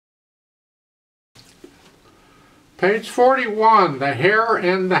Page 41, the Hare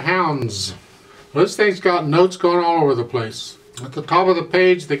and the Hounds. This thing's got notes going all over the place. At the top of the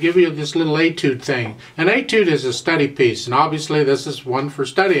page, they give you this little etude thing. An etude is a study piece, and obviously this is one for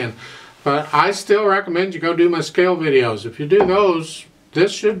studying. But I still recommend you go do my scale videos. If you do those,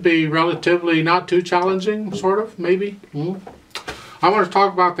 this should be relatively not too challenging, sort of, maybe. I want to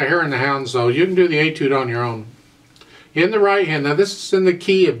talk about the Hare and the Hounds, though. You can do the etude on your own. In the right hand, now this is in the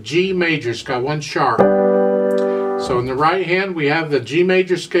key of G major. It's got one sharp. So in the right hand, we have the G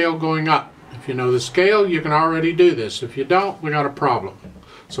major scale going up. If you know the scale, you can already do this. If you don't, we got a problem.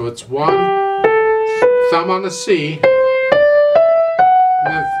 So it's one, thumb on the C,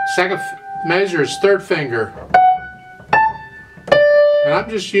 and the second measure is third finger. And I'm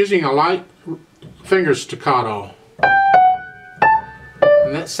just using a light finger staccato.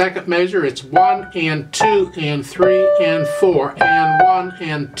 And that second measure, it's 1 and 2 and 3 and 4 and 1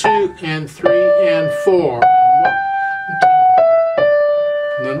 and 2 and 3 and 4.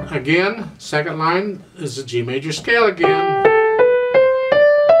 And then again, second line is the G major scale again.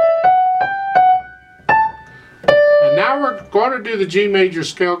 And now we're going to do the G major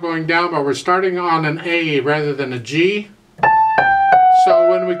scale going down, but we're starting on an A rather than a G. So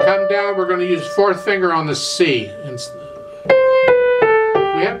when we come down, we're going to use fourth finger on the C.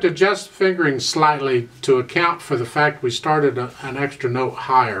 We have to adjust fingering slightly to account for the fact we started an extra note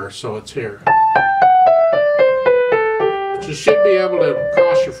higher, so it's here. But you should be able to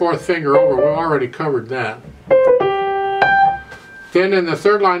cross your fourth finger over. We've already covered that. Then in the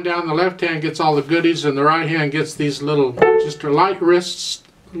third line down, the left hand gets all the goodies and the right hand gets these little, just light wrists.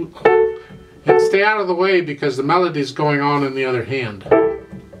 And stay out of the way because the melody's going on in the other hand.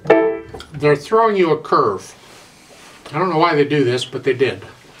 They're throwing you a curve. I don't know why they do this, but they did.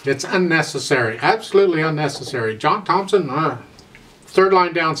 It's unnecessary, absolutely unnecessary. John Thompson, third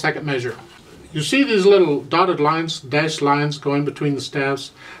line down, second measure. You see these little dotted lines, dashed lines going between the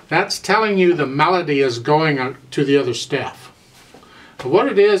staffs? That's telling you the melody is going to the other staff. But what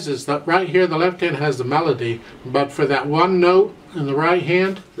it is that right here the left hand has the melody, but for that one note in the right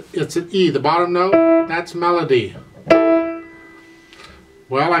hand, it's an E, the bottom note, that's melody.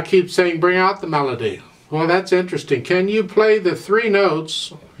 Well, I keep saying bring out the melody. Well, that's interesting. Can you play the three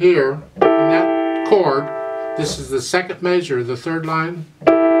notes here in that chord? This is the second measure, the third line.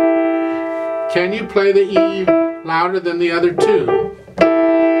 Can you play the E louder than the other two?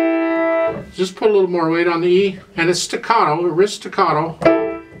 Just put a little more weight on the E, and it's staccato, a wrist staccato.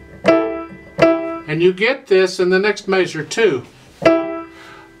 And you get this in the next measure too.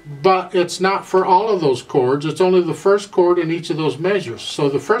 But it's not for all of those chords. It's only the first chord in each of those measures. So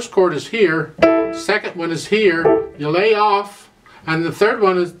the first chord is here, second one is here, you lay off, and the third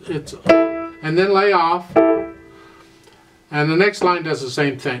one is and then lay off, and the next line does the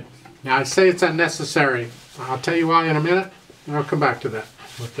same thing. Now I say it's unnecessary. I'll tell you why in a minute, and I'll come back to that.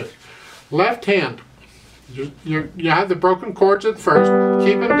 Okay. Left hand, you have the broken chords at first.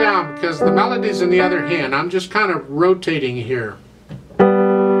 Keep them down because the melody's in the other hand. I'm just kind of rotating here.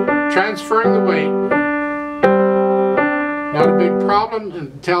 Transferring the weight. Not a big problem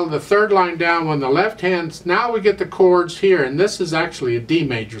until the third line down when the left hand, now we get the chords here, and this is actually a D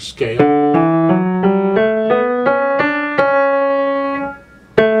major scale.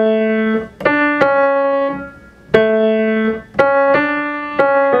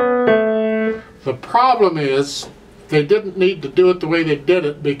 The problem is they didn't need to do it the way they did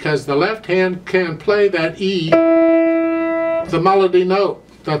it because the left hand can play that E, the melody note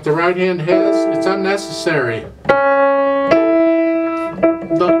that the right hand has. It's unnecessary.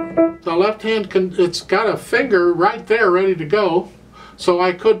 The left hand it's got a finger right there ready to go, so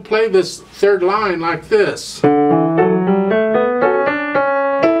I could play this third line like this. So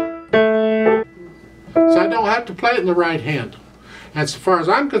I don't have to play it in the right hand. And as far as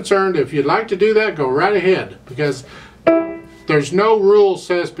I'm concerned, if you'd like to do that, go right ahead, because there's no rule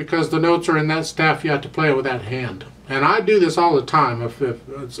says because the notes are in that staff you have to play it with that hand. And I do this all the time.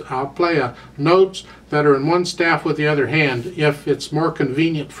 I'll play notes that are in one staff with the other hand if it's more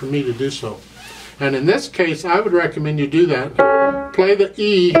convenient for me to do so. And in this case, I would recommend you do that. Play the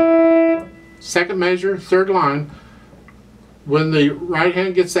E, second measure, third line. When the right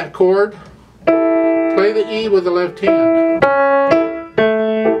hand gets that chord, play the E with the left hand.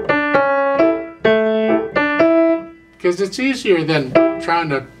 Because it's easier than trying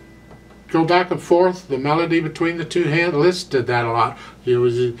to go back and forth, the melody between the two hands. Liszt did that a lot.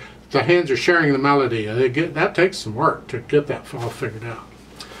 The hands are sharing the melody. That takes some work to get that all figured out.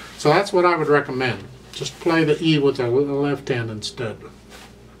 So that's what I would recommend. Just play the E with the left hand instead.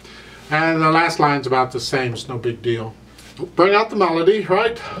 And the last line's about the same. It's no big deal. Bring out the melody,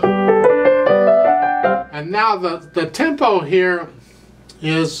 right? And now the tempo here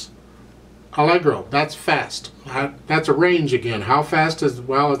is allegro. That's fast. That's a range again. How fast is,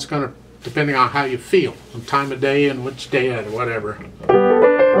 well, it's going to, depending on how you feel, and time of day and which day or whatever.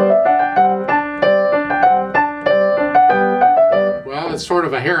 Well, it's sort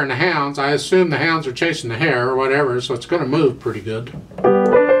of a Hare and the Hounds. I assume the hounds are chasing the hare or whatever, so it's going to move pretty good.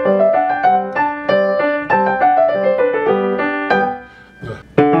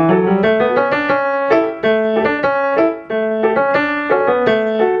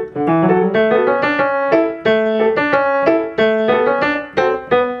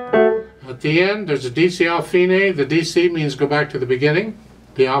 At the end, there's a DC al fine. The DC means go back to the beginning.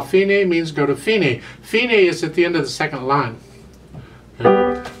 The al fine means go to fine. Fine is at the end of the second line.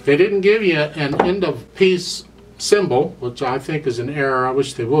 They didn't give you an end of piece symbol, which I think is an error. I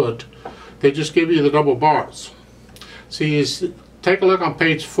wish they would. They just give you the double bars. See, take a look on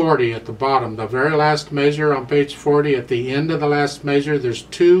page 40 at the bottom. The very last measure on page 40, at the end of the last measure, there's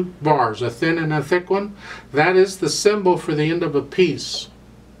two bars, a thin and a thick one. That is the symbol for the end of a piece.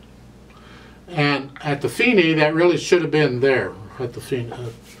 And at the fine, that really should have been there at the fine.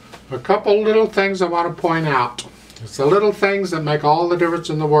 A couple little things I want to point out. It's the little things that make all the difference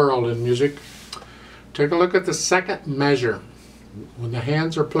in the world in music. Take a look at the second measure. When the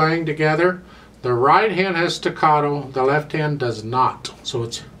hands are playing together, the right hand has staccato, the left hand does not. So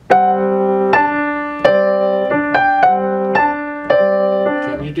it's...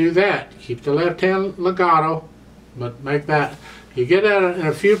 Can you do that? Keep the left hand legato, but make that... You get it in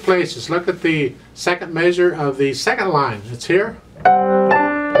a few places. Look at the second measure of the second line. It's here.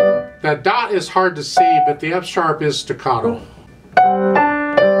 That dot is hard to see, but the F sharp is staccato.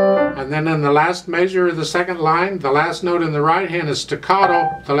 And then in the last measure of the second line, the last note in the right hand is staccato,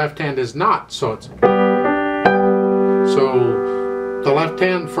 the left hand is not. So it's... So the left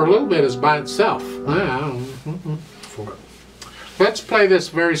hand for a little bit is by itself. Let's play this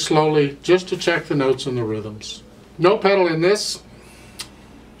very slowly just to check the notes and the rhythms. No pedal in this.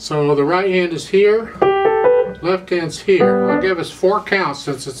 So the right hand is here, left hand's here. I'll give us 4 counts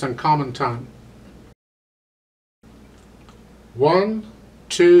since it's in common time. 1,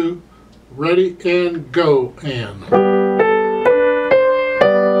 2, ready and go, and.